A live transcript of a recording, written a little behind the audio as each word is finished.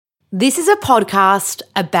This is a podcast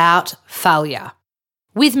about failure.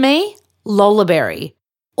 With me, Lola Berry,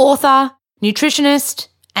 author, nutritionist,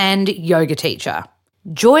 and yoga teacher.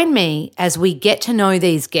 Join me as we get to know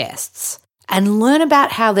these guests and learn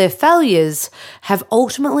about how their failures have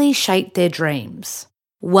ultimately shaped their dreams.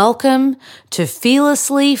 Welcome to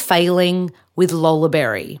Fearlessly Failing with Lola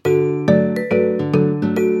Berry.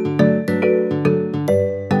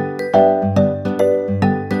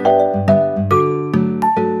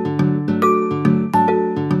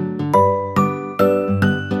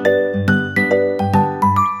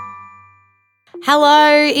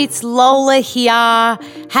 Hello, it's Lola here.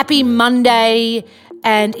 Happy Monday.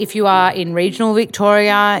 And if you are in regional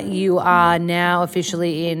Victoria, you are now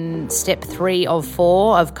officially in step 3 of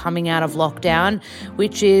 4 of coming out of lockdown,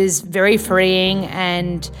 which is very freeing,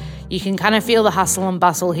 and you can kind of feel the hustle and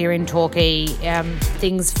bustle here in Torquay.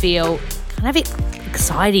 Things feel kind of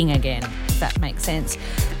exciting again, if that makes sense.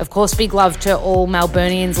 Of course, big love to all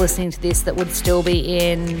Melburnians listening to this that would still be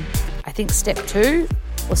in, I think, step 2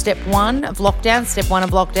 or step 1 of lockdown,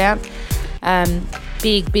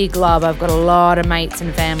 Big love. I've got a lot of mates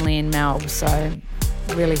and family in Melbourne, so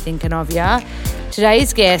really thinking of ya.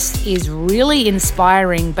 Today's guest is really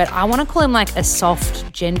inspiring, but I want to call him like a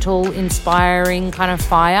soft, gentle, inspiring kind of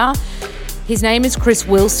fire. His name is Chris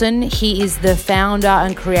Wilson. He is the founder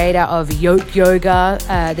and creator of Yoke Yoga.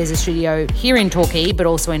 There's a studio here in Torquay, but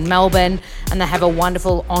also in Melbourne, and they have a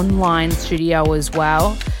wonderful online studio as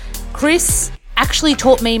well. Chris actually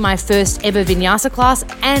taught me my first ever vinyasa class,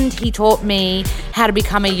 and he taught me how to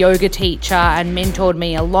become a yoga teacher and mentored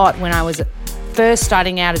me a lot when I was first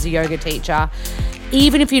starting out as a yoga teacher.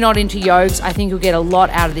 Even if you're not into yogas, I think you'll get a lot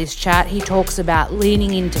out of this chat. He talks about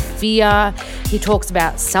leaning into fear, he talks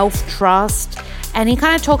about self-trust, and he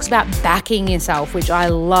kind of talks about backing yourself, which I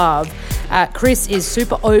love. Chris is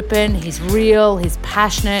super open, he's real, he's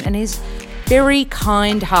passionate, and he's very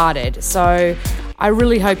kind-hearted. So I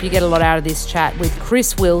really hope you get a lot out of this chat with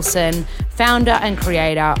Chris Wilson, founder and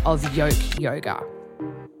creator of Yoke Yoga.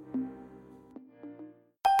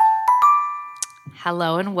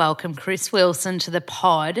 Hello and welcome, Chris Wilson, to the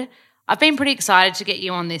pod. I've been pretty excited to get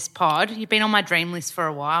you on this pod. You've been on my dream list for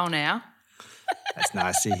a while now. That's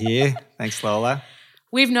nice to hear. Thanks, Lola.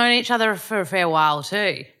 We've known each other for a fair while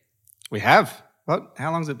too. We have. What?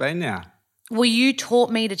 How long's it been now? Well, you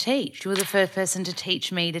taught me to teach. You were the first person to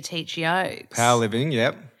teach me to teach yokes. Powerlifting,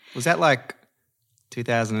 yep. Was that like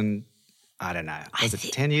 2000, I don't know, was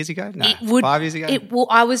it 10 years ago? No, 5 years ago?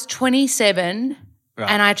 I was 27 right.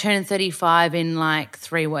 And I turned 35 in like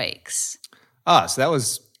 3 weeks. Oh, so that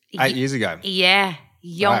was 8 years ago. Yeah,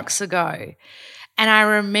 yonks ago. And I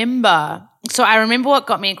remember what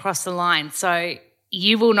got me across the line. So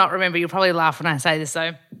you will not remember, you'll probably laugh when I say this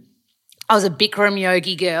though. I was a Bikram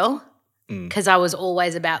yogi girl. Because I was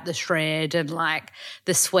always about the shred and like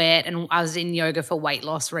the sweat, and I was in yoga for weight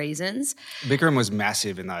loss reasons. Bikram was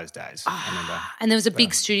massive in those days, I remember. And there was a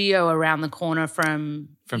big studio around the corner from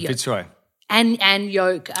Fitzroy. And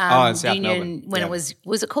Yoke in South Union, Melbourne. when it was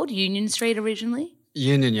it called Union Street originally?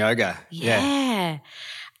 Union Yoga, yeah.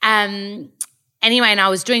 Anyway, and I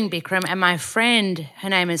was doing Bikram, and my friend, her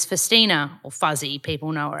name is Festina, or Fuzzy,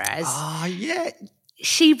 people know her as. Oh, yeah.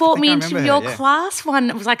 She brought me into your her. class one.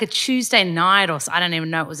 It was like a Tuesday night, or I don't even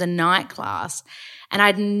know. It was a night class, and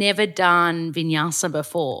I'd never done vinyasa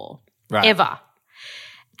before, ever.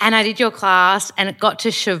 And I did your class, and it got to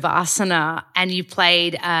Shavasana, and you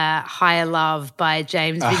played "Higher Love" by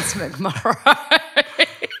James Vince McMorrow.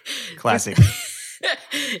 Classic.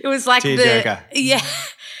 It was like Tearjerker. Yeah.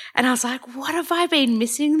 And I was like, what have I been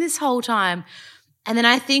missing this whole time? And then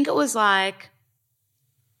I think it was like,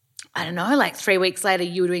 I don't know, like 3 weeks later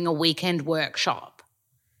you were doing a weekend workshop,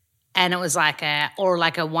 and it was like a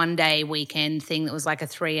 1-day weekend thing that was like a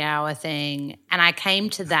 3-hour thing, and I came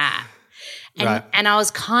to that and I was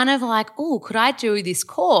kind of like, oh, could I do this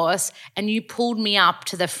course? And you pulled me up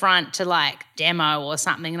to the front to like demo or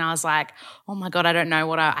something, and I was like, oh my God, I don't know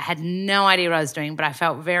I had no idea what I was doing, but I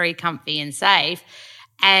felt very comfy and safe,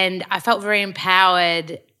 and I felt very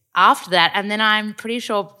empowered after that. And then I'm pretty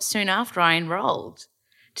sure soon after I enrolled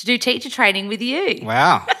to do teacher training with you.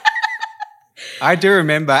 Wow. I do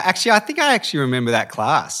remember. Actually, I think I remember that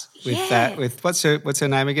class with what's her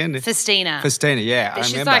name again? Festina, yeah, but I remember.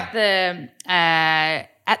 She's like the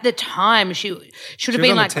at the time she should have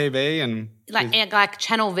been on like the TV and like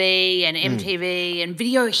Channel V and MTV and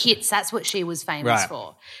Video Hits. That's what she was famous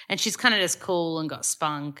for. And she's kind of just cool and got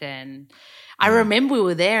spunk. And I remember we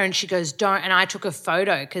were there, and she goes, "Don't." And I took a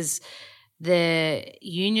photo because the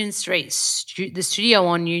Union Street, the studio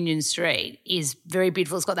on Union Street is very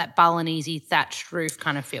beautiful. It's got that Balinese thatched roof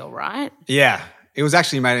kind of feel, right? Yeah. It was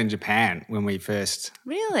actually made in Japan when we first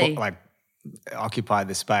really occupied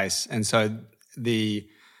the space. And so you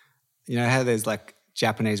know how there's like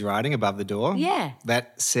Japanese writing above the door? Yeah.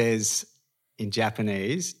 That says in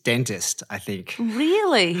Japanese, dentist, I think.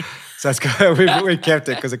 Really? So it's kind of, we kept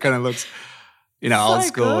it because it kind of looks, old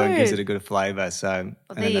school good. And gives it a good flavour. So, and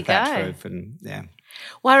there then you the thatch go. roof and yeah.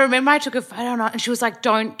 Well, I remember I took a photo on it and she was like,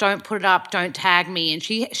 don't put it up, don't tag me. And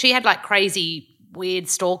she had like crazy weird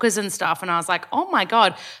stalkers and stuff. And I was like, oh my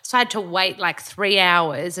God. So I had to wait like 3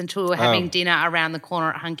 hours until we were having dinner around the corner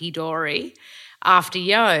at Hunky Dory after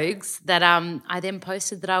Yokes that I then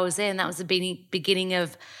posted that I was there, and that was the beginning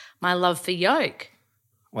of my love for Yoke.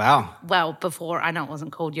 Wow. Well, before, I know it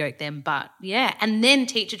wasn't called Yoke then, but yeah. And then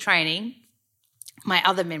teacher training, my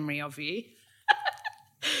other memory of you.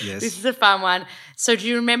 Yes. This is a fun one. So do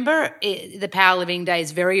you remember the Power Living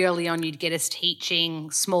days, very early on you'd get us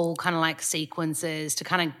teaching small kind of like sequences to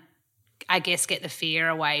kind of, I guess, get the fear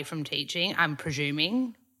away from teaching, I'm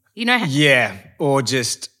presuming. You know how- Yeah, or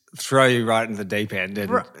just throw you right into the deep end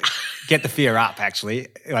and get the fear up, actually,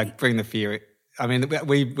 like bring the fear. I mean,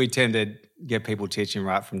 we tend to get people teaching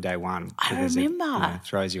right from day one. I remember. It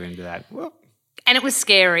throws you into that. Well, and it was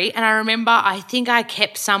scary. And I remember I think I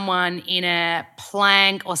kept someone in a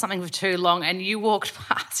plank or something for too long, and you walked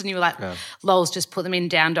past and you were like, lols, just put them in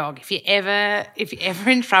down dog. If you're ever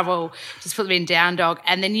in trouble, just put them in down dog.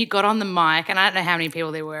 And then you got on the mic, and I don't know how many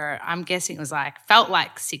people there were. I'm guessing it was felt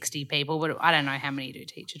like 60 people, but I don't know how many do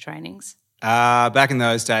teacher trainings. Back in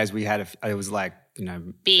those days, we had it was like,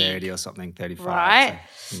 Big. 30 or something, 35. Right.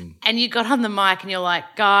 So, And you got on the mic and you're like,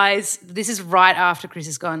 guys, this is right after Chris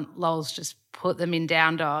has gone, lols, just put them in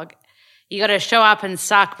down dog. You got to show up and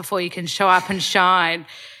suck before you can show up and shine.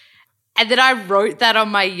 And then I wrote that on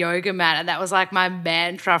my yoga mat, and that was like my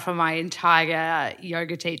mantra for my entire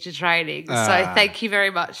yoga teacher training. So thank you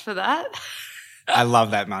very much for that. I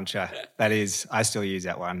love that mantra. I still use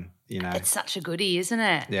that one, It's such a goodie, isn't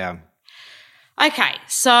it? Yeah. Okay,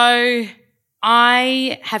 so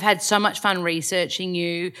I have had so much fun researching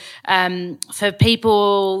you. For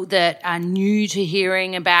people that are new to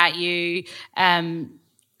hearing about you, owner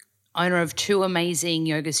of 2 amazing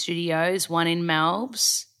yoga studios, one in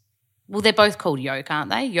Melbs. Well, they're both called Yoke,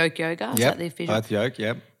 aren't they? Yoke Yoga. Yep, both Yoke,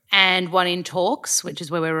 yep. And one in Torquay, which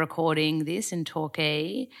is where we're recording this, in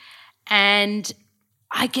Torquay. And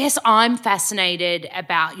I guess I'm fascinated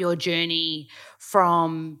about your journey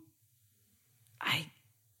from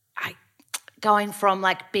going from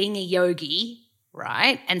like being a yogi,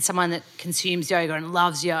 right, and someone that consumes yoga and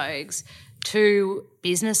loves yokes, to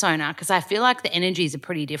business owner, because I feel like the energies are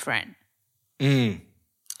pretty different. And,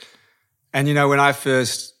 when I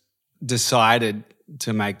first decided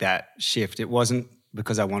to make that shift, it wasn't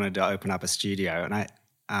because I wanted to open up a studio. And I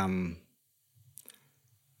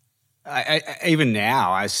even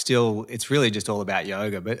now, it's really just all about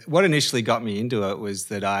yoga. But what initially got me into it was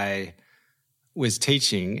that I was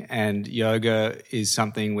teaching, and yoga is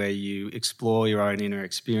something where you explore your own inner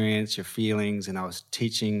experience, your feelings, and I was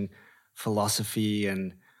teaching philosophy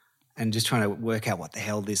and just trying to work out what the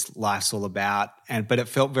hell this life's all about. But it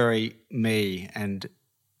felt very me and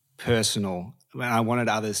personal, and I wanted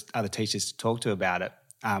other teachers to talk to about it.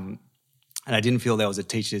 And I didn't feel there was a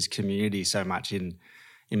teachers' community so much in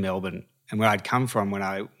Melbourne. And where I'd come from when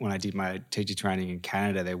I did my teacher training in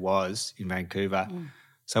Canada, there was in Vancouver.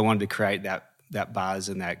 So I wanted to create that buzz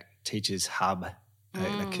and that teachers hub,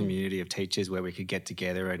 a community of teachers where we could get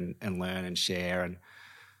together and learn and share.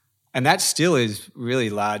 And that still is really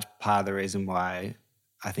large part of the reason why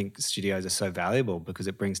I think studios are so valuable, because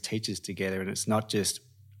it brings teachers together, and it's not just,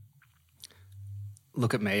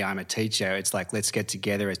 look at me, I'm a teacher. It's like, let's get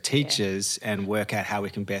together as teachers and work out how we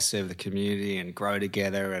can best serve the community and grow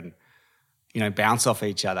together and, bounce off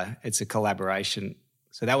each other. It's a collaboration.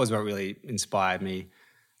 So that was what really inspired me.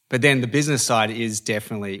 But then the business side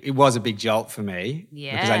it was a big jolt for me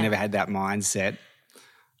because I never had that mindset.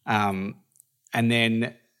 And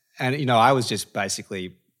I was just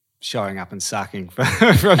basically showing up and sucking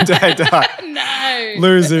from day to day.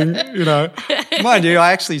 Losing, Mind you,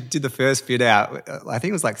 I actually did the first fit out. I think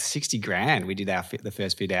it was like 60 grand we did the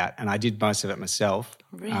first fit out, and I did most of it myself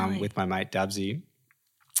with my mate Dubsy.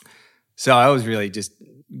 So I was really just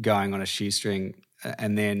going on a shoestring,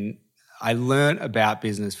 and then I learned about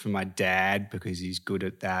business from my dad because he's good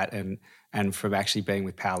at that, and from actually being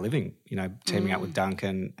with Power Living, teaming up with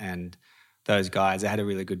Duncan and those guys. They had a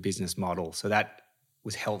really good business model. So that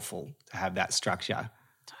was helpful to have that structure.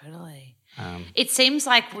 Totally. It seems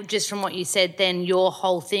like, just from what you said then, your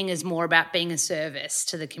whole thing is more about being a service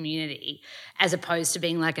to the community as opposed to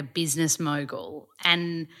being like a business mogul.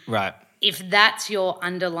 And right. If that's your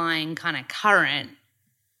underlying kind of current,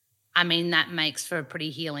 I mean, that makes for a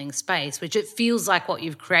pretty healing space, which it feels like what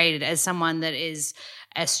you've created as someone that is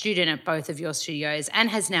a student at both of your studios and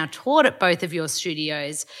has now taught at both of your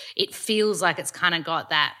studios. It feels like it's kind of got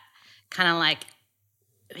that kind of like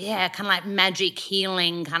magic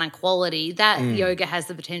healing kind of quality that yoga has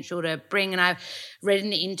the potential to bring. And I've read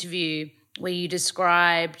an interview where you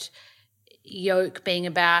described yoke being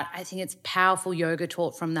about, I think it's powerful yoga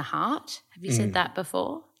taught from the heart. Have you said that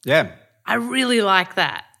before? Yeah. I really like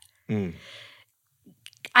that.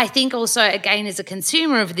 I think also, again, as a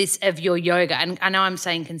consumer of your yoga, and I know I'm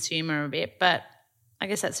saying consumer a bit, but I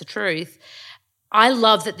guess that's the truth. I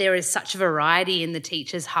love that there is such a variety in the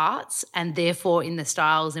teachers' hearts and therefore in the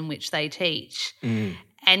styles in which they teach.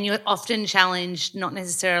 And you're often challenged, not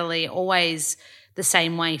necessarily always the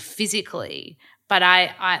same way physically, but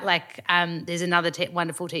I like there's another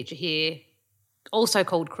wonderful teacher here also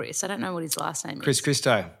called Chris. I don't know what his last name is. Chris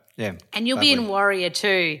Christo, yeah. And you'll be in Warrior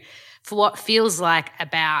too for what feels like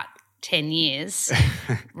about 10 years,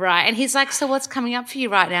 right? And he's like, so what's coming up for you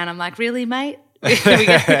right now? And I'm like, really, mate?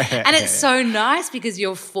 And it's so nice because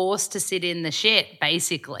you're forced to sit in the shit,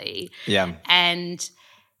 basically. Yeah. And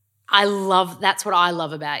that's what I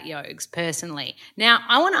love about yogs personally. Now,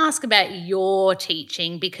 I want to ask about your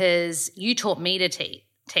teaching because you taught me to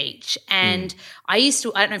teach. And I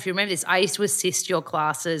don't know if you remember this, I used to assist your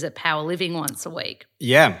classes at Power Living once a week.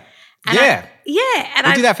 Yeah. And And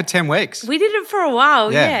we did that for 10 weeks. We did it for a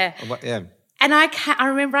while, Yeah. And I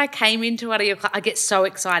remember I came into one of your classes. I get so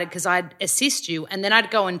excited because I'd assist you and then I'd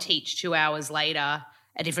go and teach 2 hours later at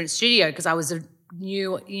a different studio because I was a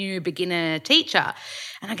new beginner teacher.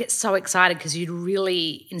 And I get so excited because you'd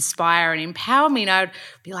really inspire and empower me, and I'd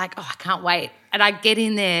be like, oh, I can't wait. And I'd get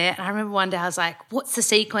in there and I remember one day I was like, what's the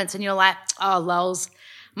sequence? And you're like, oh, lols,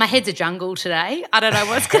 my head's a jungle today. I don't know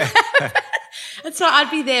what's going to happen. And so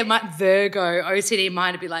I'd be there, my Virgo OCD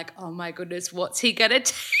mind would be like, oh my goodness, what's he going to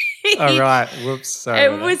teach? All right. Whoops. Sorry.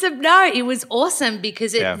 It was awesome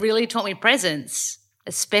because it really taught me presence,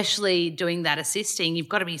 especially doing that assisting. You've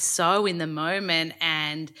got to be so in the moment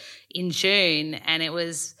and in tune. And it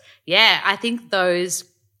was, I think those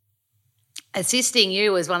assisting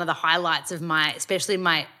you was one of the highlights of especially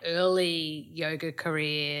my early yoga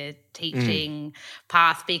career teaching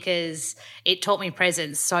path because it taught me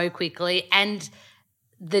presence so quickly and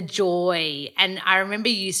the joy. And I remember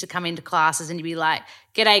you used to come into classes and you'd be like,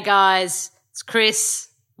 g'day guys, it's Chris,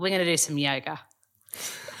 we're going to do some yoga.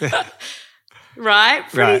 Right?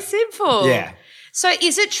 Pretty simple. Yeah. So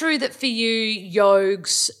is it true that for you,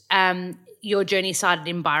 yogs, your journey started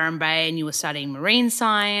in Byron Bay and you were studying marine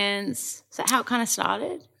science? Is that how it kind of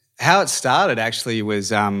started? How it started actually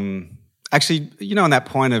was on that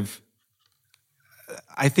point of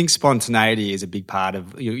I think spontaneity is a big part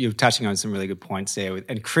of you're touching on some really good points there.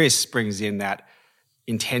 And Chris brings in that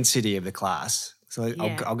intensity of the class. So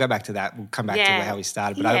I'll go back to that. We'll come back to how we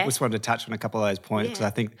started. But I just wanted to touch on a couple of those points. I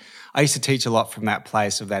think I used to teach a lot from that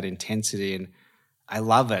place of that intensity and I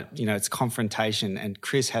love it. It's confrontation and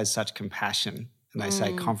Chris has such compassion and they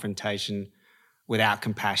say confrontation without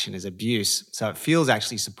compassion is abuse. So it feels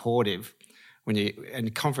actually supportive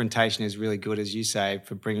and confrontation is really good, as you say,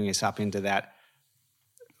 for bringing us up into that,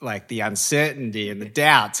 like the uncertainty and the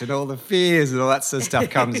doubts and all the fears and all that sort of stuff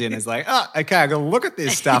comes in. It's like, oh, okay, I've got to look at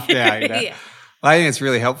this stuff now. I think it's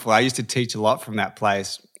really helpful. I used to teach a lot from that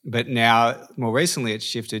place, but now more recently it's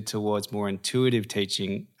shifted towards more intuitive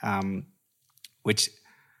teaching, which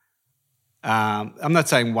I'm not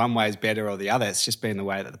saying one way is better or the other. It's just been the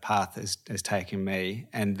way that the path has taken me,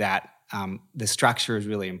 and that the structure is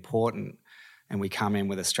really important. And we come in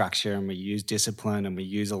with a structure and we use discipline and we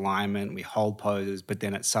use alignment and we hold poses, but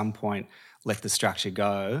then at some point let the structure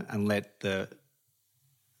go and let the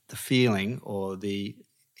feeling or the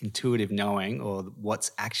intuitive knowing or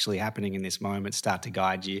what's actually happening in this moment start to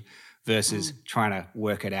guide you versus trying to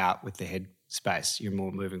work it out with the head space. You're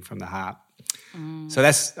more moving from the heart. So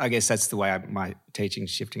I guess that's the way my teaching's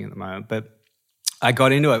shifting at the moment. But I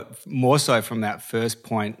got into it more so from that first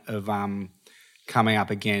point of coming up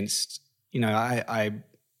against, I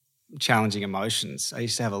challenging emotions. I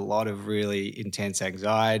used to have a lot of really intense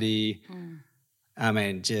anxiety. I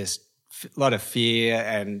mean, just a lot of fear,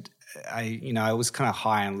 and I was kind of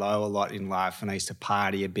high and low a lot in life, and I used to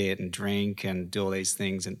party a bit and drink and do all these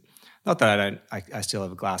things. And not that I still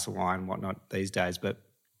have a glass of wine and whatnot these days, but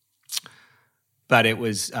it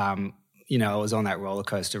was, I was on that roller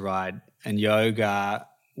coaster ride, and yoga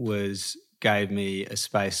was gave me a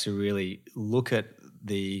space to really look at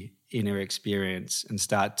the inner experience and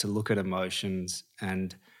start to look at emotions.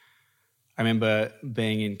 And I remember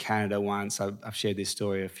being in Canada once. I've shared this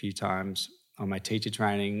story a few times on my teacher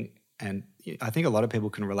training, and I think a lot of people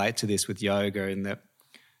can relate to this with yoga, in that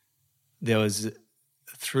there was,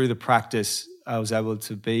 through the practice, I was able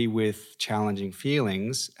to be with challenging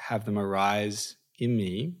feelings, have them arise in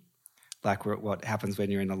me, like what happens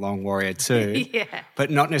when you're in the Long Warrior 2,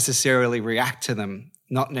 but not necessarily react to them,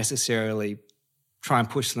 not necessarily try and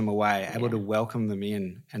push them away, able to welcome them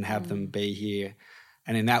in and have them be here.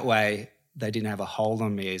 And in that way, they didn't have a hold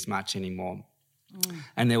on me as much anymore.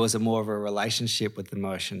 And there was more of a relationship with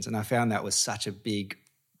emotions. And I found that was such a big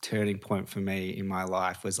turning point for me in my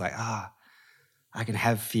life, was like, I can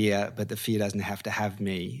have fear, but the fear doesn't have to have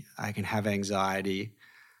me. I can have anxiety.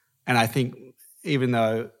 And I think even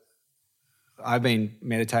though I've been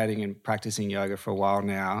meditating and practicing yoga for a while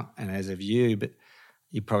now, and as have you, but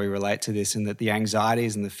you probably relate to this, in that the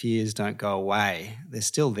anxieties and the fears don't go away. They're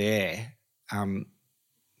still there.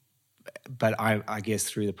 But I guess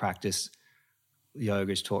through the practice,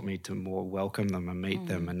 yoga's taught me to more welcome them and meet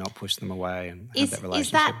them and not push them away and have that relationship.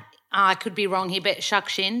 Is that, I could be wrong here, but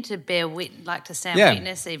shakshin, to bear to stand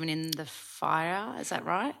witness even in the fire, is that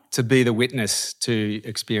right? To be the witness to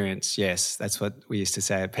experience, yes. That's what we used to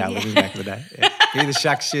say at powerlifting back in the day. Yeah. Be the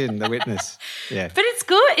shakshin, the witness. Yeah. But it's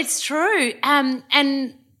good, it's true.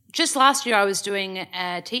 And just last year I was doing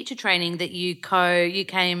a teacher training that you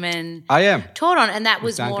came and taught on, and that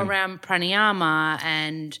was more around pranayama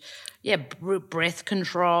and breath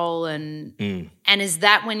control and is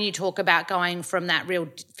that when you talk about going from that real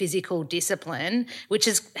physical discipline, which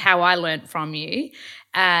is how I learnt from you,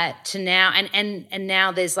 to now and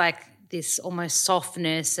now there's like this almost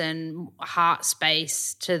softness and heart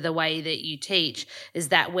space to the way that you teach. Is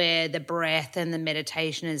that where the breath and the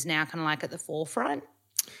meditation is now kind of like at the forefront?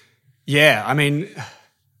 Yeah, I mean,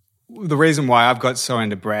 the reason why I've got so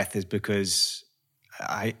into breath is because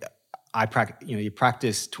I practice, you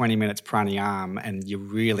practice 20 minutes pranayama and you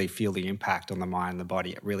really feel the impact on the mind and the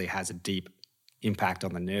body. It really has a deep impact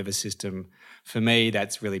on the nervous system. For me,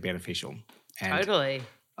 that's really beneficial. And totally.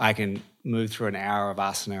 I can move through an hour of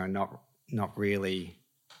asana and not really.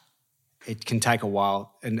 It can take a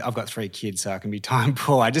while, and I've got 3 kids, so I can be time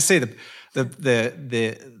poor. I just see the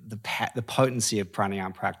potency of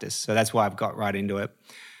pranayama practice, so that's why I've got right into it.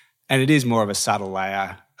 And it is more of a subtle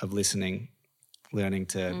layer of listening, learning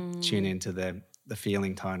to tune into the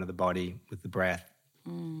feeling tone of the body with the breath.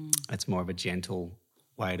 It's more of a gentle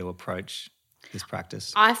way to approach this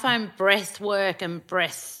practice. I find breath work and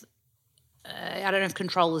breath, I don't know if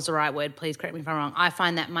control is the right word, please correct me if I'm wrong. I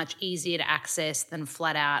find that much easier to access than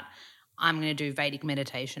flat out, I'm going to do Vedic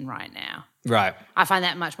meditation right now. Right. I find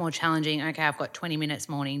that much more challenging. Okay, I've got 20 minutes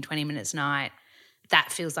morning, 20 minutes night.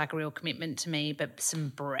 That feels like a real commitment to me, but some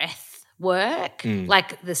breath work,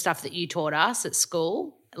 like the stuff that you taught us at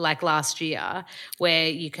school, like last year, where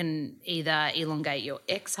you can either elongate your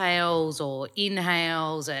exhales or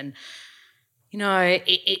inhales, and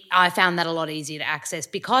I found that a lot easier to access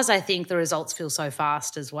because I think the results feel so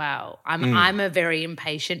fast as well. I'm a very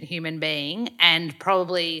impatient human being, and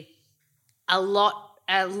probably a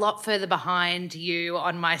lot further behind you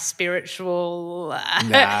on my spiritual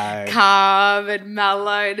calm and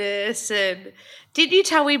mellowness. And did you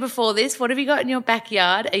tell me before this, what have you got in your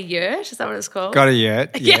backyard? A yurt? Is that what it's called? Got a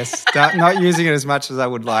yurt, yes. Not using it as much as I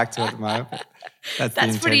would like to at the moment. But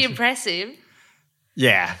that's pretty impressive.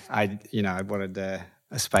 Yeah, I wanted a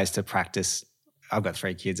space to practice. I've got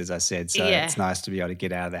 3 kids, as I said, so it's nice to be able to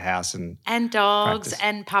get out of the house and dogs practice.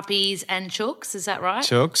 And puppies and chooks, is that right?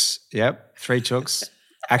 Chooks, yep, 3 chooks.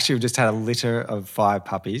 Actually, we've just had a litter of 5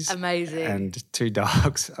 puppies. Amazing. And 2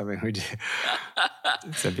 dogs. I mean, we do.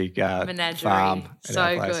 It's a big menagerie. Farm.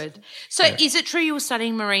 So good. So is it true you were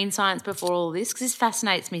studying marine science before all this? Because this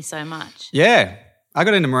fascinates me so much. Yeah. I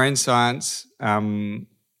got into marine science,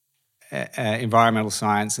 environmental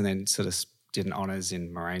science, and then sort of did an honours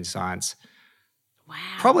in marine science. Wow.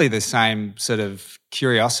 Probably the same sort of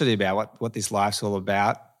curiosity about what this life's all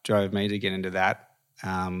about drove me to get into that.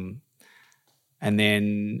 And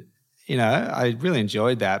then, I really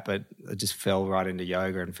enjoyed that, but I just fell right into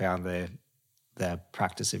yoga and found the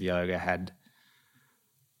practice of yoga had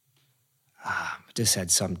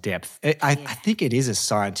some depth. I think it is a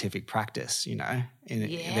scientific practice,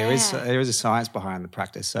 There is a science behind the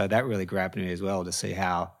practice. So that really grabbed me as well, to see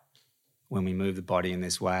how when we move the body in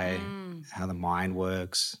this way, how the mind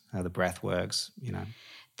works, how the breath works,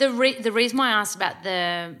 The reason why I asked about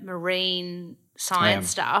the marine science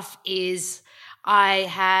stuff is I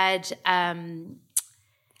had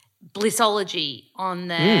Blissology on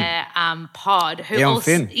their pod.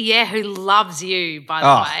 Finn. Yeah, who loves you, by the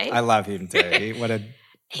way. I love him too.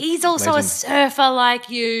 He's also legend. a surfer like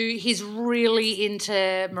you. He's really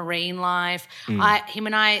into marine life. Him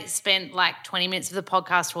and I spent like 20 minutes of the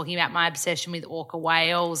podcast talking about my obsession with orca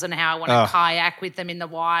whales and how I want to kayak with them in the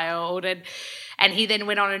wild. And he then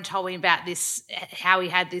went on and told me about this, how he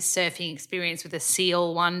had this surfing experience with a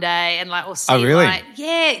seal one day and like, or sea really? light.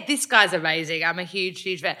 Yeah, this guy's amazing. I'm a huge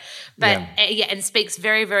fan. But and speaks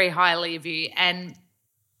very, very highly of you. And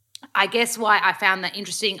I guess why I found that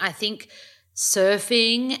interesting, I think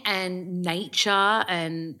surfing and nature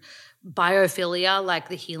and biophilia, like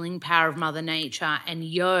the healing power of Mother Nature, and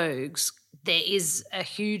yogs, there is a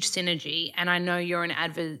huge synergy. And I know you're an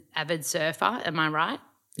avid surfer. Am I right?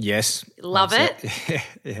 Yes. Love it.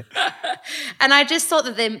 Yeah. And I just thought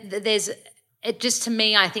that to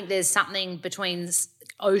me, I think there's something between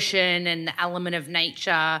ocean and the element of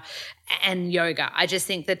nature and yoga. I just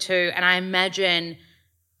think the two, and I imagine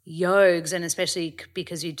yogs, and especially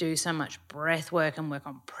because you do so much breath work and work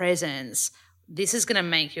on presence, this is going to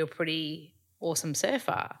make you a pretty awesome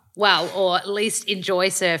surfer. Well, or at least enjoy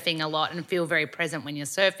surfing a lot and feel very present when you're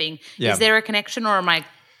surfing. Yeah. Is there a connection, or am I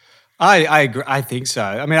agree. I think so.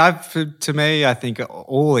 I mean, to me, I think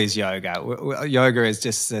all is yoga. Yoga is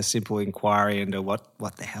just a simple inquiry into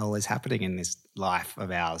what the hell is happening in this life of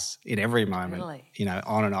ours in every moment, Totally.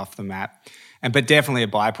 On and off the map. But definitely a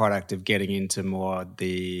byproduct of getting into more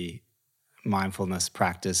the mindfulness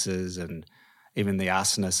practices and even the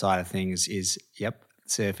asana side of things is,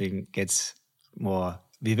 surfing gets more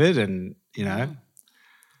vivid and,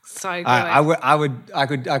 so good?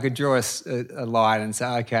 I could draw a line and say,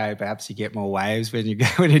 okay, perhaps you get more waves when you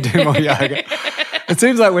do more yoga. It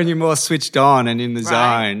seems like when you're more switched on and in the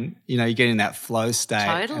zone, you get in that flow state.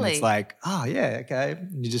 Totally. And it's like, oh yeah, okay.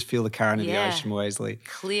 You just feel the current of the ocean more easily.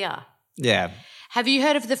 Clear. Yeah. Have you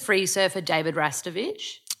heard of the free surfer David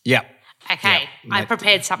Rastovich? Yeah. Okay, I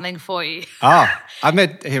prepared something for you. Oh, I've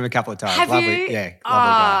met him a couple of times. Have lovely, you? Yeah, lovely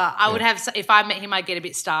guy. I would have, if I met him, I'd get a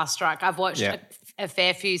bit starstruck. I've watched Yeah. a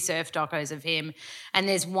fair few surf docos of him, and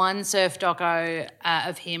there's one surf doco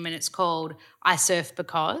of him, and it's called I Surf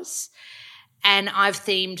Because, and I've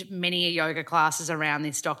themed many yoga classes around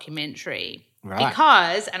this documentary. Right.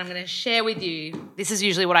 Because, and I'm going to share with you, this is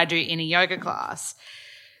usually what I do in a yoga class.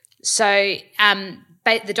 So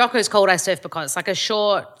the doco is called I Surf Because. It's like a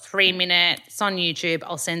short 3-minute, it's on YouTube.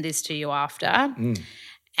 I'll send this to you after.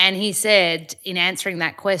 And he said, in answering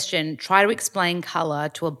that question, try to explain colour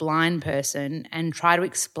to a blind person and try to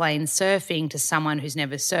explain surfing to someone who's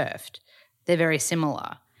never surfed. They're very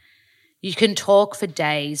similar. You can talk for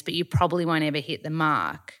days, but you probably won't ever hit the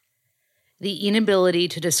mark. The inability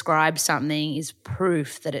to describe something is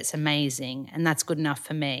proof that it's amazing, and that's good enough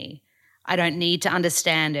for me. I don't need to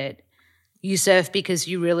understand it. You surf because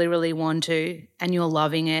you really, really want to and you're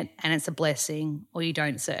loving it and it's a blessing, or you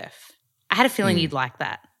don't surf. I had a feeling you'd like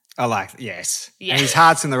that. I like, yes. Yeah. And his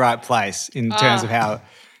heart's in the right place in terms of how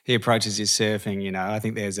he approaches his surfing, I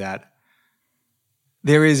think there's that.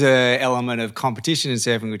 There is a element of competition in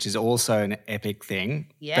surfing, which is also an epic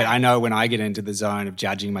thing. Yeah. But I know when I get into the zone of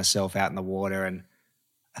judging myself out in the water, and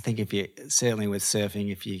I think certainly with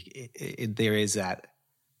surfing, there is that,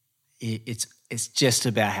 it's just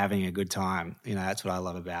about having a good time. That's what I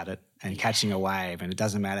love about it, and catching a wave. And it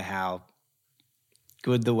doesn't matter how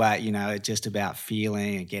good the wave, it's just about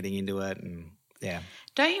feeling and getting into it. And yeah.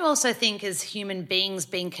 Don't you also think as human beings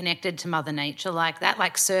being connected to Mother Nature like that,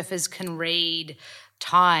 like surfers can read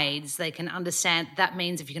tides, they can understand, that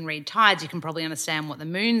means if you can read tides, you can probably understand what the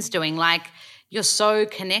moon's doing. Like you're so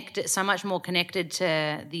connected, so much more connected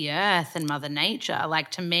to the earth and Mother Nature. Like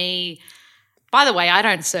to me, by the way, I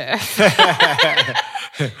don't surf.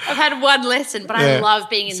 I've had one lesson, but I love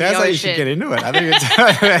being in the ocean. Sounds like you should get into it. I think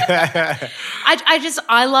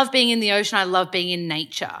I love being in the ocean. I love being in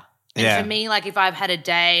nature. And for me, like if I've had a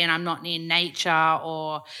day and I'm not near nature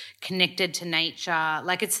or connected to nature,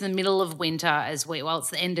 like it's the middle of winter it's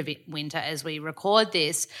the end of winter as we record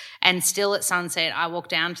this, and still at sunset I walk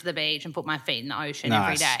down to the beach and put my feet in the ocean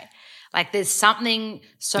every day. Like there's something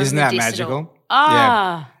so Isn't that medicinal. magical?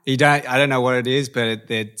 Ah. Yeah. I don't know what it is, but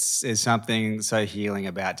there's something so healing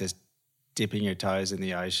about just dipping your toes in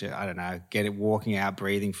the ocean. I don't know, walking out,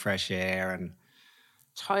 breathing fresh air, and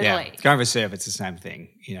totally. Going for a surf, it's the same thing,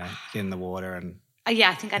 get in the water and I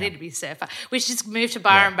think I need to be a surfer. We should just move to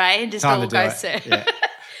Byron Bay and just all go surf. Yeah.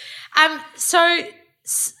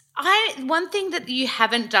 One thing that you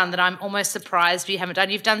haven't done that I'm almost surprised you haven't done,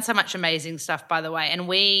 you've done so much amazing stuff, by the way,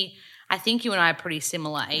 and I think you and I are pretty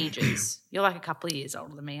similar ages. You're like a couple of years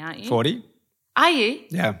older than me, aren't you? 40. Are you?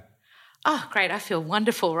 Yeah. Oh, great. I feel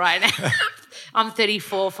wonderful right now. I'm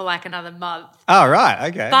 34 for like another month. Oh, right.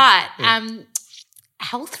 Okay. But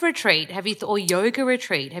health retreat, or yoga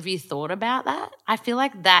retreat, have you thought about that? I feel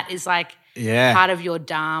like that is like part of your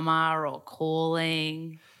dharma or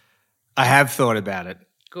calling. I have thought about it.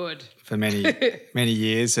 Good. For many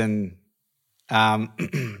years, and I've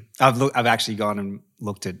actually gone and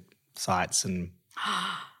looked at sites,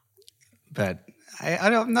 but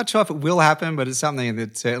I'm not sure if it will happen. But it's something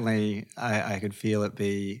that certainly I could feel it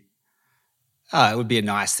be. It would be a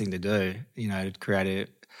nice thing to do, to create it.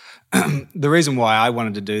 The reason why I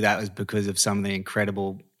wanted to do that was because of some of the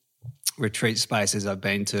incredible retreat spaces I've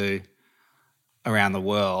been to around the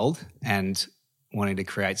world, and wanting to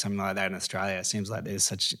create something like that in Australia. It seems like there's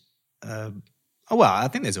such I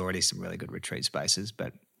think there's already some really good retreat spaces,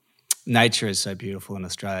 but nature is so beautiful in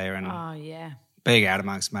Australia, and being out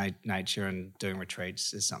amongst nature and doing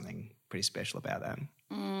retreats is something pretty special about that.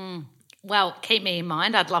 Well, keep me in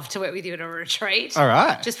mind. I'd love to work with you at a retreat. All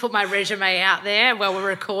right. Just put my resume out there while we're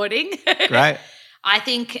recording. Great. I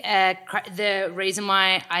think the reason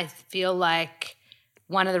why I feel like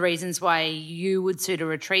one of the reasons why you would suit a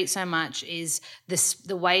retreat so much is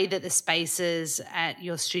the way that the spaces at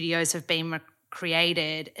your studios have been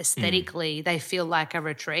created aesthetically. They feel like a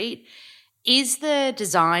retreat. Is the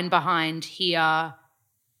design behind here,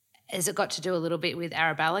 has it got to do a little bit with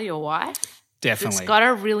Arabella, your wife? Definitely. It's got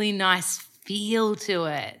a really nice feel to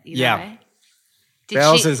it, you know?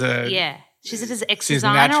 Bells is a She's an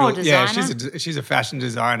ex-designer or designer? Yeah, she's a fashion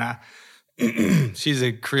designer. She's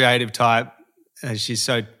a creative type. She's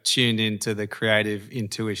so tuned into the creative,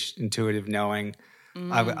 intuitive knowing.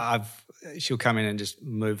 She'll come in and just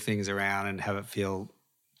move things around and have it feel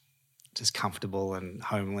just comfortable and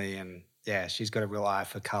homely. And she's got a real eye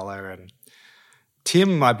for colour. And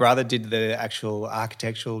Tim, my brother, did the actual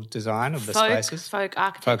architectural design of the spaces. Folk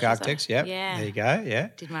architects. Folk architects, yeah. There you go, yeah.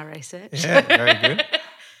 Did my research. Yeah, very good.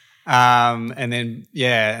 And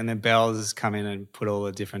then Bells has come in and put all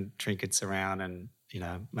the different trinkets around and,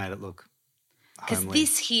 made it look because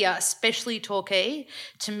this here, especially Torquay,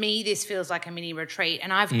 to me this feels like a mini retreat.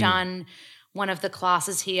 And I've done one of the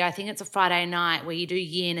classes here, I think it's a Friday night, where you do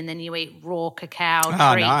yin and then you eat raw cacao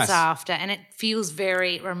treats after. And it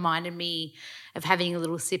reminded me of having a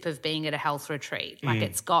little sip of being at a health retreat. Like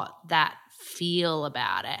it's got that feel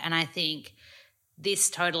about it. And I think this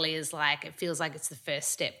totally is it feels like it's the first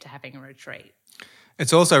step to having a retreat.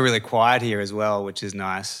 It's also really quiet here as well, which is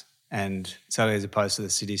nice. And so as opposed to the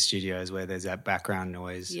city studios where there's that background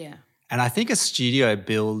noise. Yeah. And I think a studio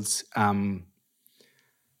builds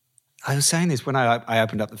I was saying this when I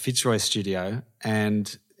opened up the Fitzroy studio,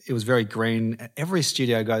 and it was very green. Every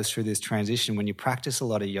studio goes through this transition. When you practice a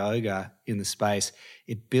lot of yoga in the space,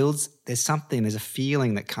 it builds – there's a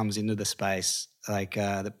feeling that comes into the space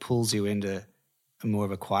that pulls you into more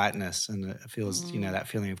of a quietness, and it feels, that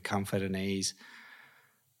feeling of comfort and ease.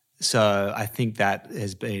 So I think that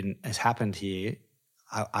has happened here.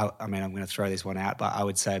 I mean, I'm going to throw this one out, but I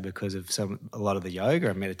would say because of a lot of the yoga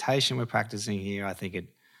and meditation we're practicing here, I think it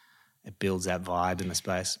builds that vibe in the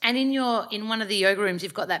space. And in one of the yoga rooms,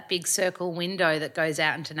 you've got that big circle window that goes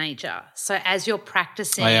out into nature. So as you're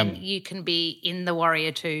practicing, you can be in the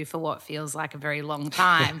Warrior 2 for what feels like a very long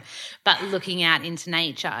time, but looking out into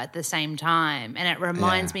nature at the same time. And it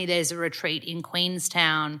reminds me there's a retreat in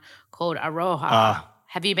Queenstown called Aroha.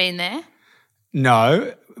 Have you been there?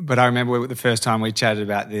 No, but I remember the first time we chatted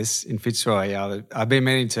about this in Fitzroy. I've been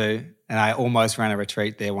meaning to, and I almost ran a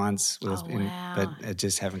retreat there once, but I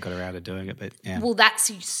just haven't got around to doing it. But yeah. Well, that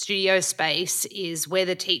studio space is where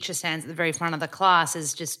the teacher stands at the very front of the class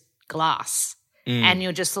is just glass. And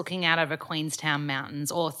you're just looking out over Queenstown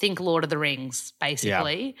Mountains, or think Lord of the Rings,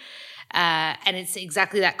 basically. Yeah. And it's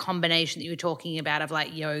exactly that combination that you were talking about of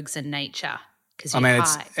yogs and nature.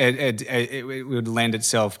 It would lend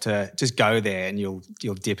itself to just go there and you'll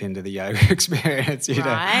dip into the yoga experience.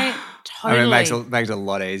 Right, totally. I mean, it makes it a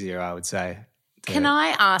lot easier, I would say. Can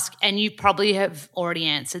I ask, and you probably have already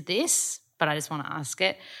answered this, but I just want to ask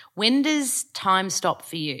it, when does time stop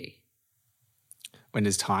for you? When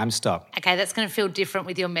does time stop? Okay, that's going to feel different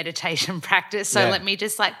with your meditation practice, so let me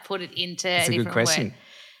just put it into a different good question. Word.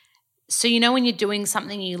 So when you're doing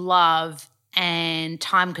something you love and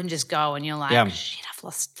time can just go and you're like, shit, I've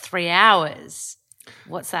lost 3 hours.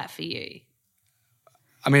 What's that for you?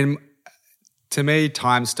 I mean, to me,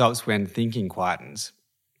 time stops when thinking quietens,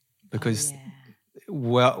 because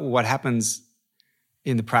what happens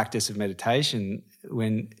in the practice of meditation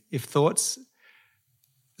if thoughts –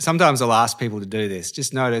 sometimes I'll ask people to do this.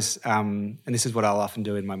 Just notice and this is what I'll often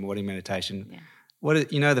do in my morning meditation.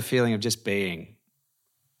 Yeah. The feeling of just being.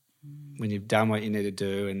 when you've done what you need to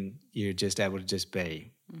do and you're just able to just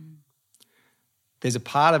be. There's a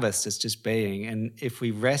part of us that's just being, and if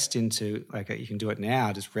we rest into, like you can do it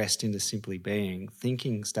now, just rest into simply being,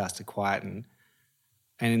 thinking starts to quieten.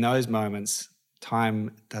 And in those moments,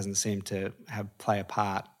 time doesn't seem to play a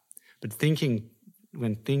part. But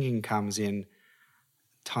when thinking comes in,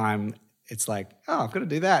 time, it's like, oh, I've got to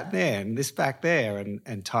do that there and this back there,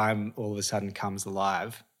 and time all of a sudden comes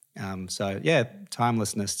alive. So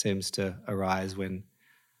timelessness seems to arise when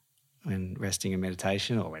resting in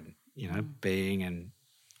meditation, or when being and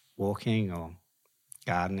walking or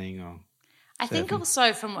gardening or. I think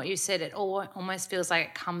also from what you said, it almost feels like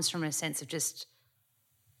it comes from a sense of just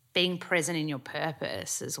being present in your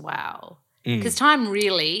purpose as well. Because time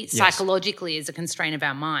really, psychologically, is a constraint of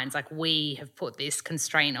our minds. Like, we have put this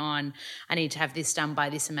constraint on, I need to have this done by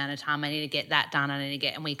this amount of time, I need to get that done,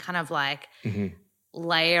 and we kind of like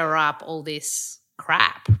layer up all this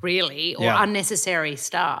crap, really, or unnecessary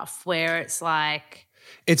stuff, where it's like.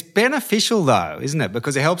 It's beneficial though, isn't it?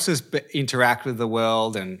 Because it helps us interact with the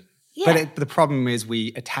world, but the problem is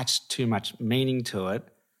we attach too much meaning to it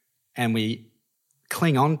and we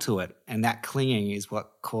cling on to it, and that clinging is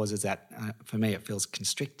what causes that. For me, it feels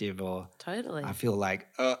constrictive, or totally. I feel like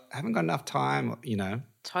I haven't got enough time.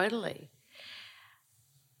 Totally.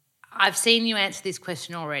 I've seen you answer this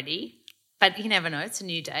question already, but you never know. It's a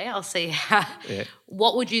new day. I'll see how. Yeah.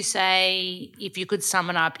 What would you say, if you could sum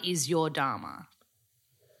it up, is your Dharma?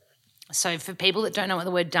 So for people that don't know what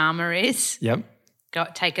the word Dharma is,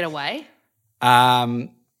 take it away. Our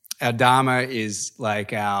Dharma is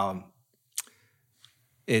like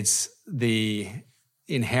it's the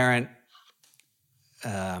inherent,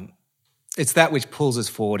 it's that which pulls us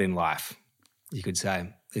forward in life, you could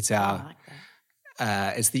say. It's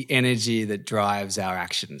it's the energy that drives our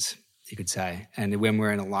actions, you could say. And when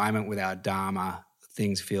we're in alignment with our Dharma,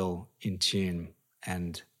 things feel in tune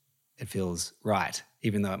and it feels right,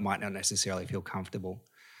 even though it might not necessarily feel comfortable.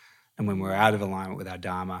 And when we're out of alignment with our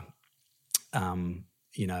Dharma,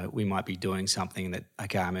 we might be doing something that,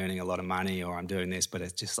 okay, I'm earning a lot of money, or I'm doing this, but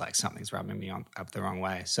it's just like something's rubbing me up the wrong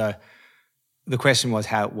way. So the question was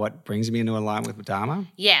what brings me into alignment with Dharma?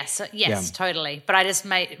 Yes, totally. But I just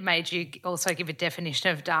made you also give a definition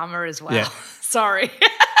of Dharma as well. Yeah. Sorry.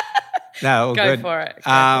 No, Go good. for it.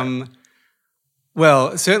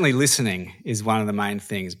 Well, certainly listening is one of the main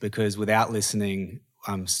things, because without listening,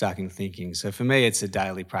 I'm stuck in thinking. So for me, it's a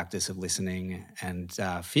daily practice of listening and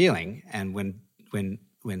feeling. And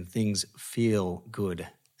when things feel good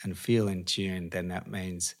and feel in tune, then that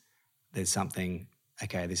means there's something,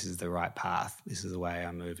 okay, this is the right path. This is the way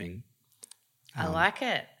I'm moving. I like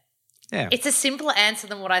it. Yeah. It's a simpler answer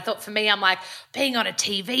than what I thought. For me, I'm like being on a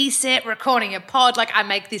TV set, recording a pod, like I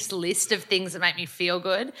make this list of things that make me feel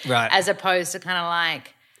good, right, as opposed to kind of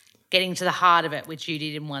like getting to the heart of it, which you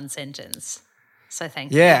did in one sentence. So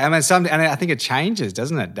thank you. Yeah, and I think it changes,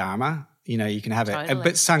 doesn't it, Dharma? You can have it.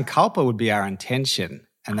 But Sankalpa would be our intention,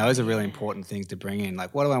 and those are really important things to bring in.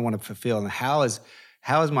 Like, what do I want to fulfill, and how is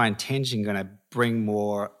my intention going to bring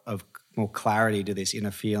more clarity to this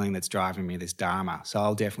inner feeling that's driving me, this Dharma? So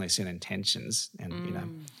I'll definitely set intentions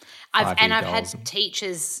and I've had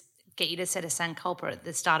teachers get you to set a Sankalpa at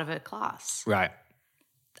the start of a class. Right.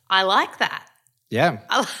 I like that. Yeah.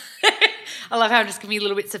 I love how I'm just giving you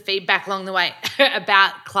little bits of feedback along the way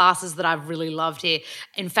about classes that I've really loved here.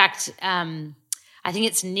 In fact, I think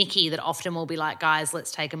it's Nikki that often will be like, guys,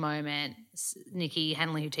 let's take a moment. Nikki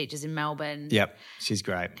Hanley, who teaches in Melbourne. Yep, she's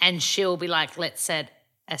great. And she'll be like, let's set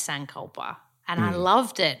a Sankalpa. And I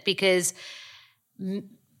loved it because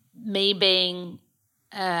me being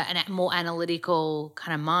a more analytical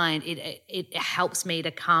kind of mind, it helps me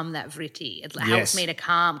to calm that vritti. It helps me to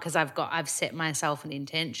calm because I've set myself an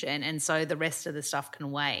intention, and so the rest of the stuff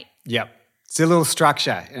can wait. Yep. It's a little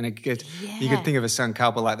structure, and you could think of a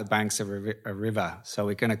Sankalpa like the banks of a river. So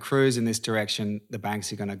we're going to cruise in this direction. The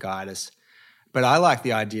banks are going to guide us. But I like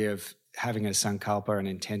the idea of having a Sankalpa, an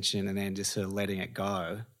intention, and then just sort of letting it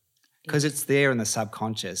go, because it's there in the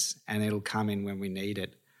subconscious, and it'll come in when we need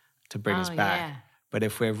it to bring us back. Yeah. But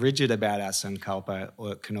if we're rigid about our Sankalpa,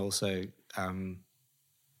 or it can also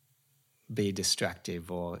be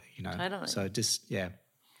distractive, or Totally. So just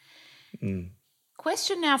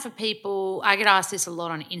Question now for people. I get asked this a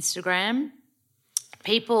lot on Instagram.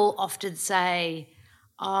 People often say,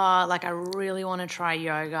 I really want to try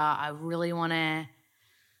yoga. I really want to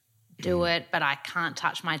do it, but I can't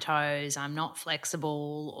touch my toes. I'm not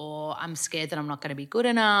flexible, or I'm scared that I'm not going to be good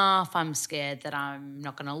enough. I'm scared that I'm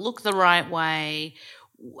not going to look the right way.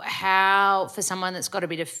 How, for someone that's got a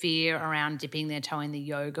bit of fear around dipping their toe in the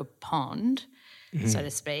yoga pond, so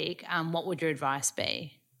to speak, what would your advice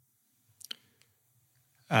be?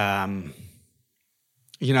 I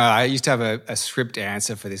used to have a script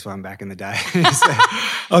answer for this one back in the day. So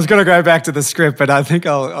I was going to go back to the script, but I think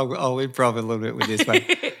I'll improv a little bit with this one.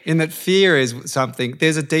 In that fear is something,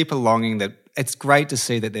 there's a deeper longing that it's great to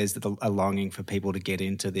see that there's a longing for people to get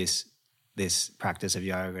into this practice of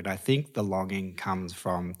yoga. And I think the longing comes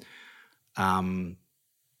from,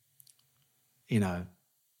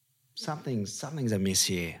 something's amiss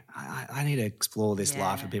here. I need to explore this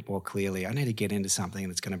life a bit more clearly. I need to get into something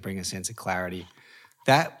that's going to bring a sense of clarity.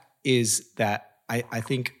 That is that I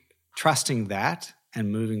think trusting that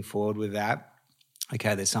and moving forward with that,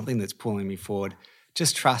 okay, there's something that's pulling me forward.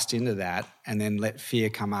 Just trust into that and then let fear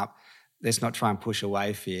come up. Let's not try and push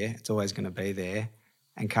away fear. It's always going to be there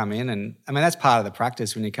and come in. And I mean, that's part of the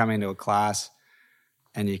practice when you come into a class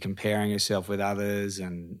and you're comparing yourself with others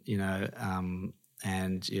and,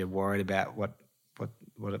 and you're worried about what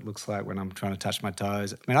it looks like when I'm trying to touch my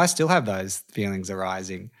toes. I mean, I still have those feelings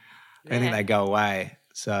arising. I don't think they go away.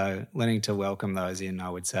 So learning to welcome those in, I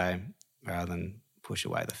would say, rather than push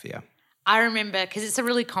away the fear. I remember, because it's a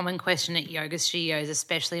really common question at yoga studios,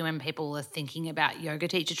 especially when people are thinking about yoga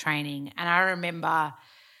teacher training. And I remember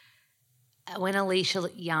when Alicia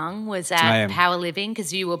Young was at Power Living,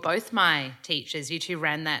 because you were both my teachers, you two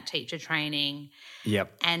ran that teacher training.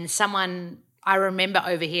 Yep. And I remember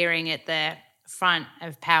overhearing at the front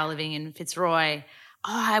of Power Living in Fitzroy,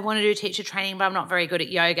 I want to do teacher training, but I'm not very good at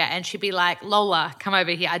yoga. And she'd be like, Lola, come over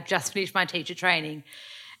here. I just finished my teacher training.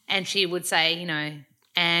 And she would say,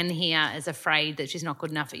 Anne here is afraid that she's not good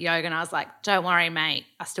enough at yoga. And I was like, don't worry, mate,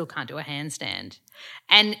 I still can't do a handstand.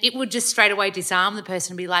 And it would just straight away disarm the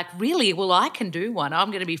person and be like, really? Well, I can do one. I'm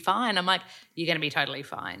going to be fine. I'm like, you're going to be totally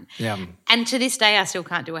fine. Yeah. And to this day, I still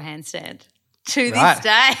can't do a handstand. To this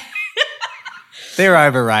day. They're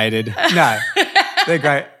overrated. No, they're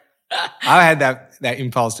great. I had that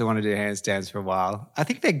impulse to want to do handstands for a while. I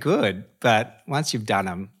think they're good, but once you've done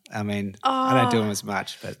them, I mean, I don't do them as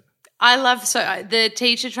much. But I love the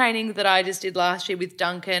teacher training that I just did last year with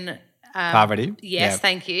Duncan Parvati. Yes,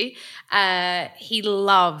 thank you. He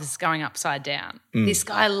loves going upside down. This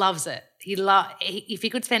guy loves it. If he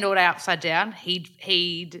could spend all day upside down,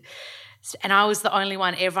 he'd. And I was the only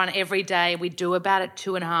one. Every day we do about a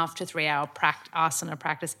 2.5 to 3 hour asana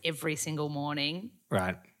practice every single morning.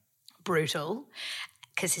 Right. Brutal,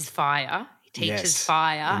 because he's fire. He teaches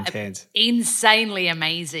fire. Intense. Insanely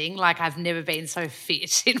amazing. Like I've never been so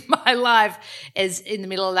fit in my life as in the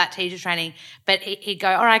middle of that teacher training. But he'd go,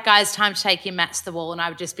 all right, guys, time to take your mats to the wall. And I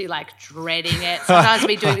would just be like dreading it. Sometimes I'd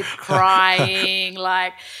be doing it crying.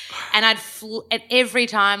 And every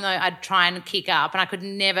time though, I'd try and kick up and I could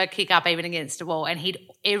never kick up even against a wall. And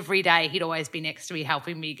every day he'd always be next to me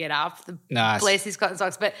helping me get up. Nice. Bless his cotton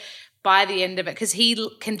socks. But by the end of it, because he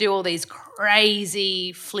can do all these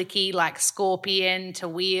crazy flicky like scorpion to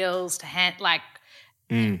wheels to hand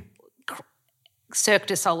Cirque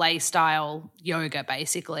du Soleil style yoga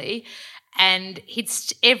basically. And he'd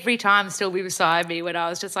every time still be beside me when I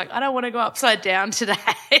was just like, I don't want to go upside down today.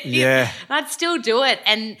 Yeah. And I'd still do it.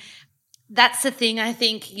 And that's the thing. I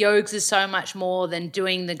think yogas is so much more than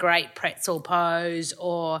doing the great pretzel pose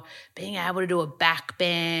or being able to do a back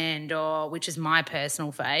bend which is my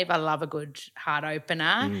personal fave. I love a good heart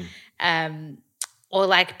opener. Or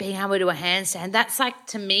like being able to do a handstand. That's like,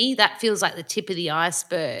 to me, that feels like the tip of the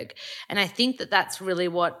iceberg. And I think that that's really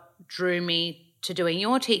what drew me to doing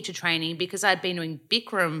your teacher training, because I'd been doing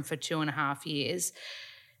Bikram for 2.5 years.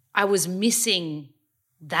 I was missing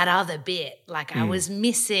that other bit. Like I was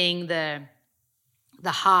missing the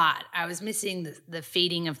heart. I was missing the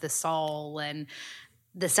feeding of the soul and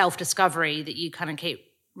the self-discovery that you kind of keep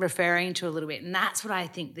referring to a little bit. And that's what I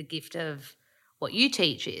think the gift of what you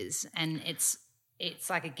teach is. And it's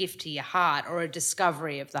like a gift to your heart or a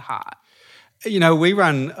discovery of the heart. We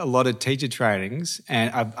run a lot of teacher trainings,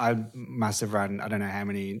 and I must have run, I don't know how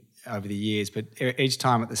many over the years, but each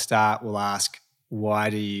time at the start we'll ask,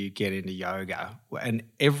 why do you get into yoga? And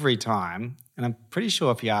every time, and I'm pretty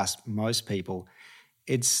sure if you ask most people,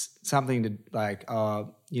 it's something to like, I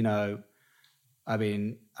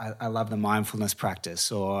love the mindfulness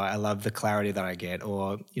practice, or I love the clarity that I get,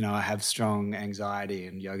 or, I have strong anxiety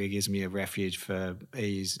and yoga gives me a refuge for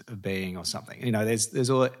ease of being or something.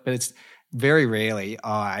 There's all, but it's very rarely,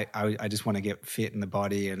 I just want to get fit in the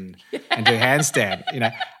body and do handstand,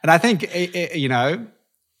 And I think,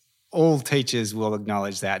 all teachers will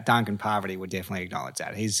acknowledge that. Duncan Parvati would definitely acknowledge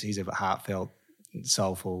that. He's a heartfelt,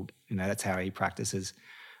 soulful, that's how he practices.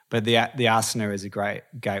 But the asana is a great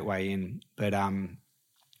gateway in. But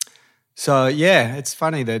it's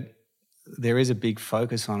funny that there is a big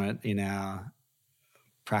focus on it in our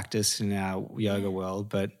practice, in our yoga world,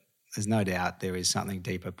 but there's no doubt there is something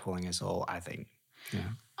deeper pulling us all, I think. Yeah.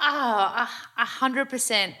 Oh,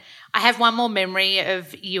 100%. I have one more memory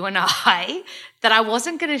of you and I that I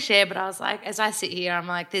wasn't going to share, but I was like, as I sit here, I'm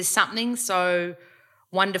like, there's something so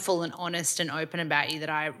wonderful and honest and open about you that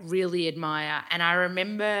I really admire. And I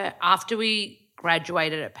remember after we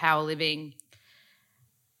graduated at Power Living,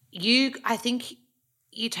 I think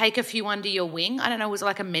you take a few under your wing. I don't know, was it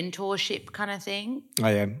like a mentorship kind of thing? Oh,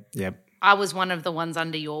 yeah, yep. I was one of the ones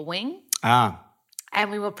under your wing. And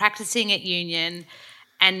we were practicing at Union,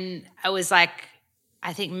 and it was like,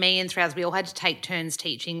 I think me and 3 others, we all had to take turns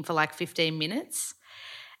teaching for like 15 minutes.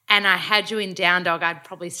 And I had you in down dog. I'd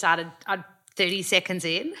probably started 30 seconds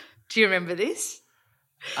in. Do you remember this?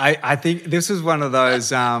 I think this was one of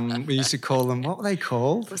those, we used to call them, what were they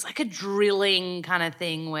called? It was like a drilling kind of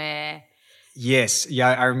thing where... Yes, yeah,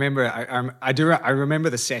 I remember. I remember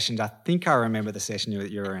the sessions. I think I remember the session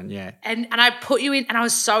you were in. Yeah, and I put you in, and I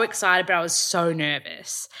was so excited, but I was so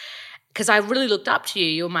nervous because I really looked up to you.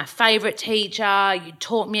 You were my favourite teacher. You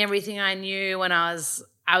taught me everything I knew, and I was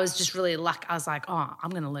just really lucky. I was like, oh, I'm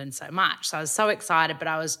going to learn so much. So I was so excited, but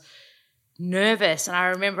I was nervous. And I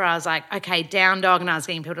remember I was like, okay, down dog, and I was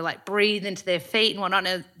getting people to like breathe into their feet and whatnot.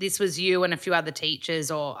 And this was you and a few other teachers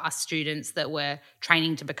or us students that were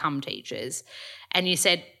training to become teachers. And you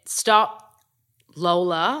said, stop,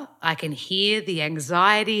 Lola, I can hear the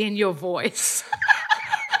anxiety in your voice.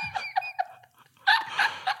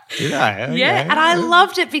 Did I? Okay. Yeah, and I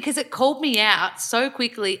loved it because it called me out so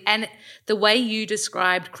quickly. And the way you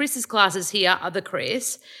described Chris's classes here, other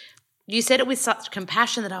Chris, you said it with such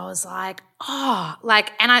compassion that I was like, oh,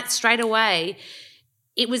 like, and I straight away,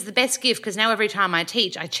 it was the best gift because now every time I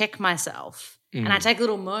teach, I check myself and I take a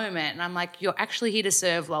little moment and I'm like, you're actually here to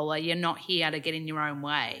serve, Lola. You're not here to get in your own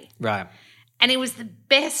way. Right. And it was the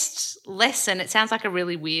best lesson. It sounds like a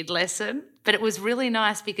really weird lesson, but it was really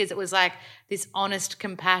nice because it was like this honest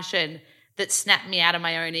compassion that snapped me out of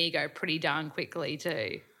my own ego pretty darn quickly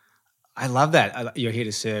too. I love that. You're here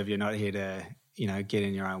to serve. You're not here to, get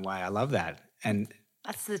in your own way. I love that. And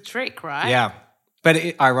that's the trick, right? Yeah.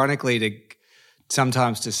 But ironically,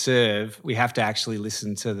 sometimes to serve, we have to actually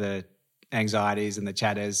listen to the anxieties and the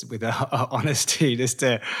chatters with honesty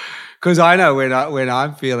because I know when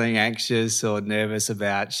I'm feeling anxious or nervous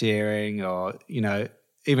about sharing or,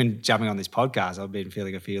 even jumping on this podcast, I've been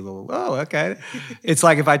feeling a few okay. It's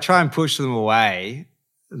like if I try and push them away,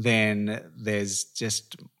 then there's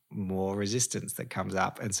just more resistance that comes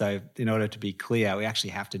up. And so in order to be clear, we actually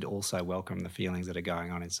have to also welcome the feelings that are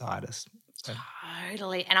going on inside us. So.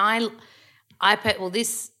 Totally. And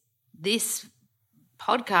this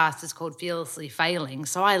podcast is called Fearlessly Failing.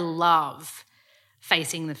 So I love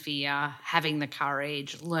facing the fear, having the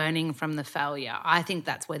courage, learning from the failure. I think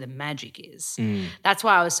that's where the magic is. That's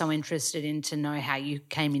why I was so interested in to know how you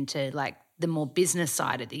came into like the more business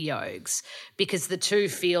side of the Yogs, because the two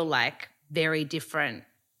feel like very different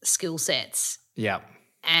skill sets. Yeah.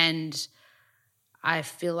 And I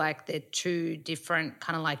feel like they're two different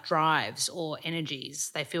kind of like drives or energies.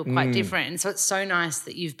 They feel quite different. And so it's so nice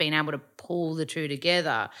that you've been able to pull the two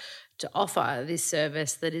together to offer this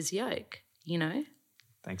service that is Yoke,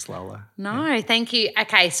 Thanks, Lola. No, thank you.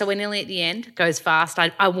 Okay, so we're nearly at the end. Goes fast.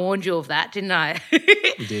 I warned you of that, didn't I?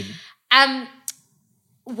 You did.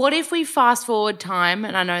 What if we fast forward time,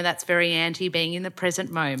 and I know that's very anti being in the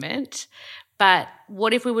present moment, but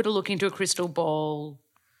what if we were to look into a crystal ball?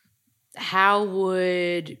 How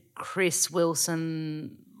would Chris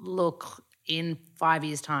Wilson look in 5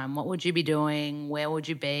 years' time? What would you be doing? Where would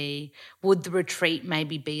you be? Would the retreat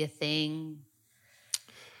maybe be a thing?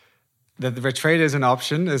 The retreat is an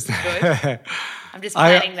option. Good. I'm just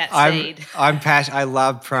planting that seed. I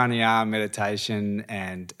love pranayama meditation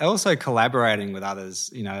and also collaborating with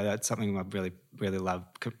others. That's something I really, really love,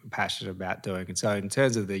 passionate about doing. And so in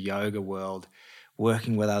terms of the yoga world,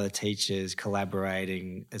 working with other teachers,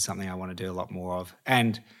 collaborating is something I want to do a lot more of.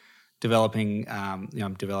 And developing,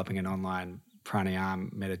 I'm developing an online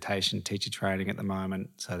pranayama meditation teacher training at the moment,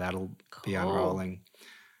 so that'll be unrolling.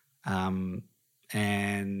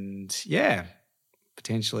 And yeah,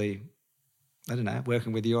 potentially, I don't know,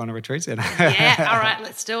 working with you on a retreat center. Yeah, all right,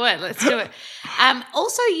 let's do it.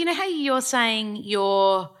 Also, how you're saying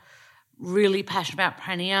you're really passionate about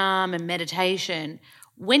pranayama and meditation.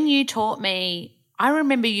 When you taught me, I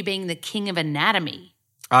remember you being the king of anatomy.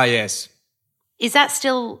 Oh, yes. Is that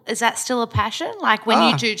still a passion? Like when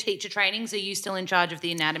you do teacher trainings, are you still in charge of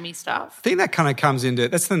the anatomy stuff? I think that kind of comes into,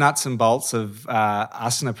 that's the nuts and bolts of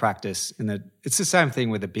asana practice. It's the same thing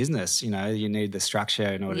with a business, you need the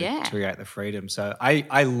structure in order to create the freedom. So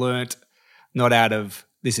I learnt not out of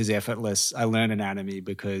this is effortless. I learned anatomy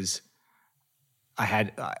because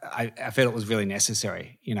I felt it was really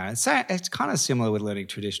necessary. You know, it's kind of similar with learning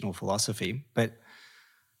traditional philosophy, but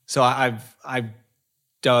so I've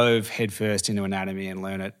dove headfirst into anatomy and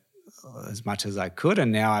learned it as much as I could,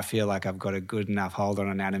 and now I feel like I've got a good enough hold on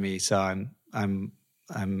anatomy. So I'm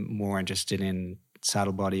more interested in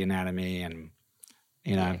subtle body anatomy, and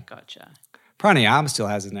gotcha. Pranayama still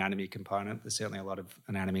has an anatomy component. There's certainly a lot of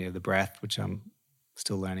anatomy of the breath, which I'm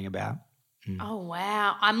still learning about. Oh,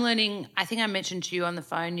 wow. I'm learning, I think I mentioned to you on the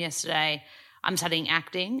phone yesterday, I'm studying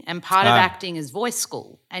acting, and part of acting is voice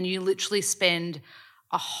school, and you literally spend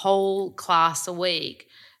a whole class a week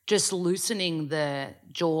just loosening the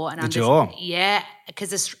jaw and jaw. Yeah,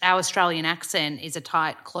 because our Australian accent is a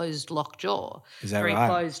tight, closed, locked jaw. Is that very right?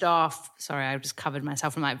 Closed off. Sorry, I just covered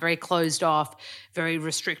myself. I'm like very closed off, very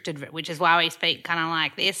restricted, which is why we speak kind of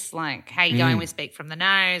like this, like, how you going? We speak from the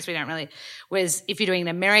nose. We don't really. Whereas if you're doing an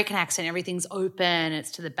American accent, everything's open.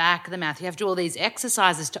 It's to the back of the mouth. You have to do all these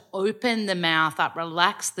exercises to open the mouth up,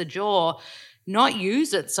 relax the jaw, not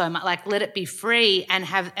use it so much, like let it be free,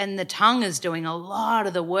 and the tongue is doing a lot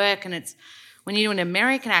of the work. And it's when you do an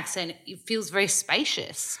American accent, it feels very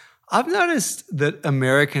spacious. I've noticed that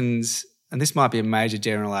Americans, and this might be a major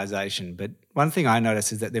generalization, but one thing I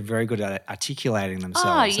notice is that they're very good at articulating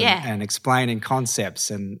themselves and explaining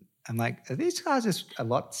concepts. And I'm like, are these guys just a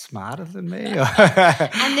lot smarter than me?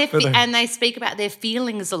 And they speak about their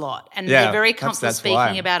feelings a lot, and they're very comfortable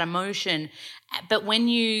speaking about emotion. But when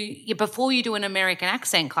before you do an American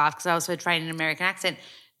accent class, because I also trained in American accent,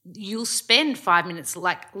 you'll spend 5 minutes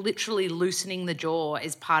like literally loosening the jaw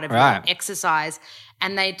as part of your exercise.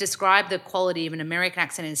 And they describe the quality of an American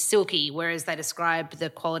accent as silky, whereas they describe the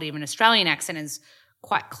quality of an Australian accent as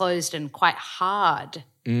quite closed and quite hard.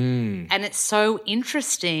 And it's so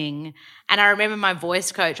interesting. And I remember my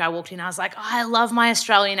voice coach, I walked in, I was like, I love my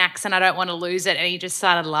Australian accent, I don't want to lose it. And he just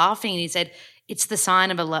started laughing, and he said, it's the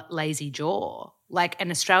sign of a lazy jaw. Like an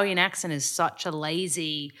Australian accent is such a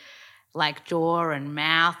lazy like jaw and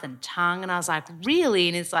mouth and tongue. And I was like, really?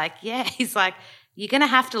 And he's like, yeah. He's like, you're going to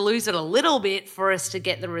have to lose it a little bit for us to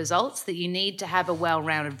get the results that you need to have a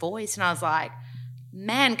well-rounded voice. And I was like,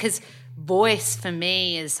 man, because voice for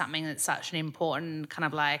me is something that's such an important kind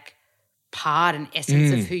of like part and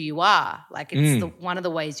essence of who you are. Like it's one of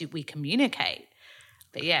the ways we communicate.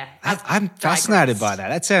 But yeah. I'm fascinated by that.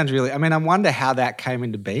 That sounds really, I mean, I wonder how that came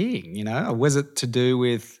into being, you know? Or was it to do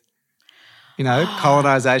with, you know,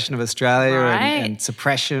 colonisation of Australia and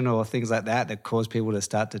suppression or things like that caused people to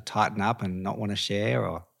start to tighten up and not want to share?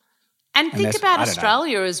 And think about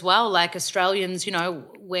Australia as well. Like Australians, you know,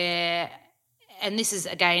 and this is,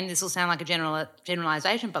 again, this will sound like a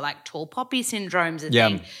generalisation, but like tall poppy syndrome's a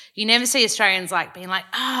thing. You never see Australians like being like,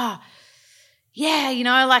 yeah, you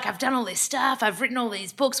know, like I've done all this stuff, I've written all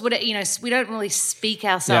these books. You know, we don't really speak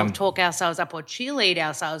ourselves, talk ourselves up or cheerlead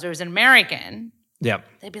ourselves. Whereas an American,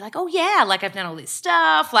 they'd be like, oh yeah, like I've done all this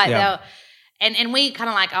stuff. Like and we kind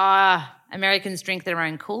of like, Americans drink their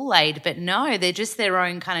own Kool-Aid, but no, they're just their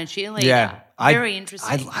own kind of cheerleader. Yeah. Very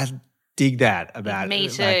interesting. I dig that about Me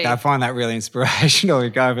it. too. Like, I find that really inspirational. You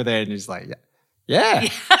go over there and you're just like, yeah.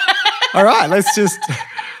 All right,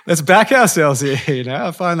 let's back ourselves here, you know.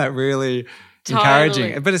 I find that really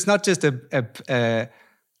encouraging. But it's not just to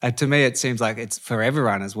me it seems like it's for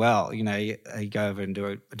everyone as well. You know, you go over and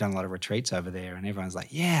done a lot of retreats over there, and everyone's like,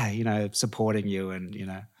 yeah, you know, supporting you, and, you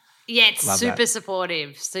know. Yeah, it's super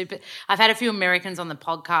supportive. I've had a few Americans on the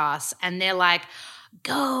podcast, and they're like,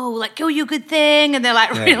 go, you good thing. And they're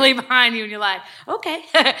like really behind you, and you're like, okay.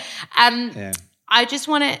 I just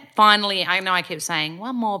want to finally, I know I keep saying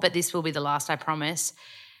one more, but this will be the last, I promise.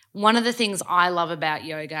 One of the things I love about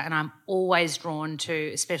yoga, and I'm always drawn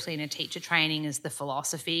to, especially in a teacher training, is the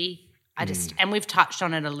philosophy. And we've touched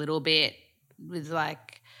on it a little bit with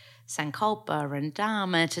like Sankalpa and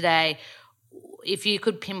Dharma today. If you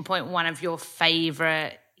could pinpoint one of your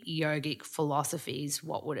favorite yogic philosophies,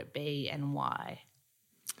 what would it be and why?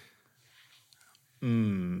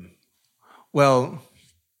 Well,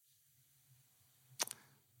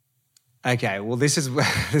 okay. Well, this is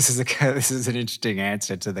an interesting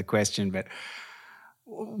answer to the question, but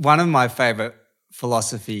one of my favorite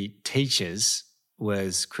philosophy teachers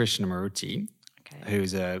was Krishnamurti,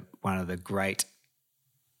 who's one of the great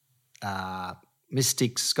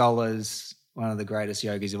mystic scholars, one of the greatest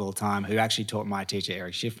yogis of all time, who actually taught my teacher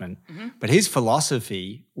Eric Schiffman. But his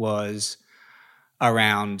philosophy was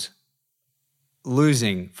around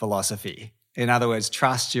losing philosophy. In other words,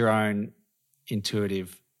 trust your own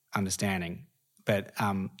intuitive understanding. But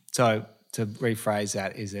so to rephrase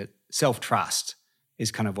that, is that self-trust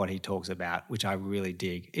is kind of what he talks about, which I really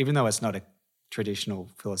dig. Even though it's not a traditional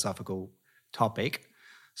philosophical topic,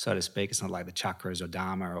 so to speak. It's not like the chakras or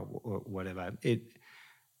Dharma or whatever.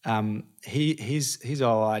 His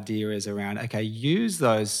whole idea is around, okay, use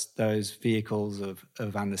those vehicles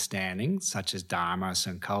of understanding, such as Dharma,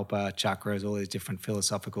 Sankalpa, chakras, all these different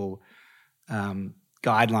philosophical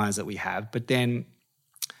guidelines that we have, but then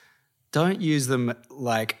don't use them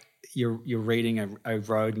like you're reading a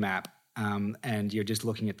roadmap and you're just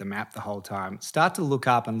looking at the map the whole time. Start to look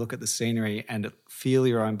up and look at the scenery and feel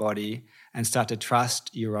your own body and start to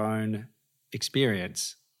trust your own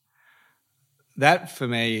experience. That for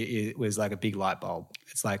me was like a big light bulb.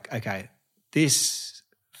 It's like, okay, this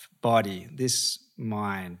body, this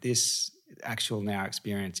mind, this actual now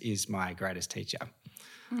experience is my greatest teacher.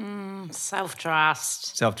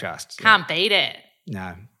 Self-trust. Self-trust. Can't beat it.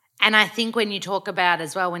 No. And I think when you talk about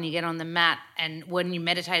as well, when you get on the mat and when you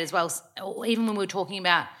meditate as well, or even when we were talking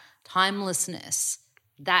about timelessness,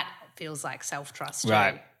 that feels like self-trust too,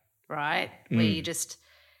 right? Where you just,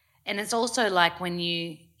 and it's also like when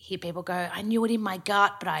you hear people go, I knew it in my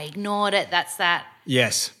gut, but I ignored it. That's that.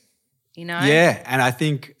 Yes. You know? Yeah, and I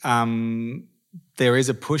think there is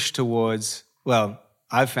a push towards, well,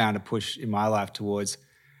 I've found a push in my life towards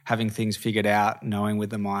having things figured out, knowing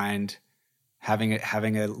with the mind, having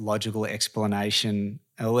a logical explanation,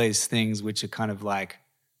 all these things which are kind of like,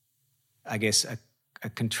 I guess, a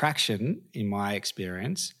contraction in my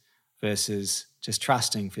experience versus just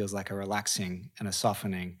trusting feels like a relaxing and a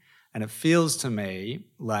softening. And it feels to me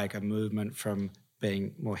like a movement from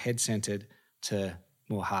being more head-centered to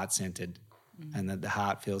more heart-centered, and that the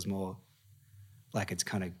heart feels more like it's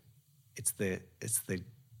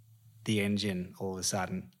the engine all of a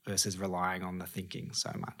sudden versus relying on the thinking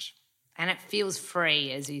so much. And it feels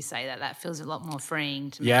free, as you say that. That feels a lot more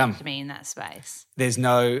freeing to me in that space. There's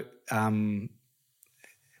no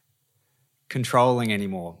controlling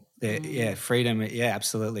anymore. Freedom,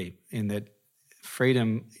 absolutely. In that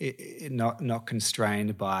freedom, not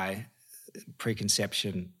constrained by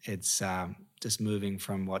preconception. It's just moving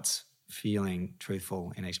from what's feeling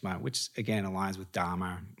truthful in each moment, which again aligns with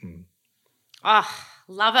Dharma.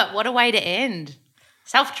 Love it. What a way to end.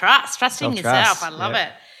 Self-trust, trusting yourself. I love it.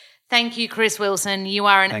 Thank you, Chris Wilson. You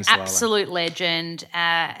are an absolute legend.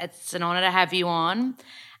 It's an honour to have you on.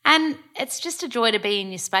 And it's just a joy to be in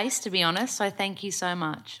your space, to be honest. So thank you so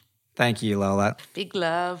much. Thank you, Lola. Big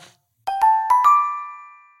love.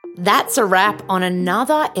 That's a wrap on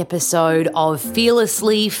another episode of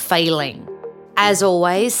Fearlessly Failing. As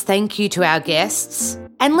always, thank you to our guests.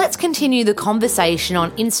 And let's continue the conversation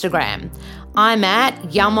on Instagram. I'm at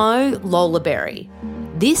Yummo Lolaberry.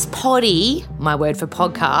 This poddy, my word for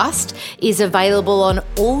podcast, is available on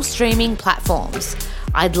all streaming platforms.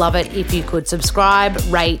 I'd love it if you could subscribe,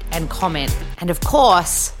 rate, and comment. And of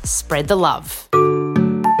course, spread the love.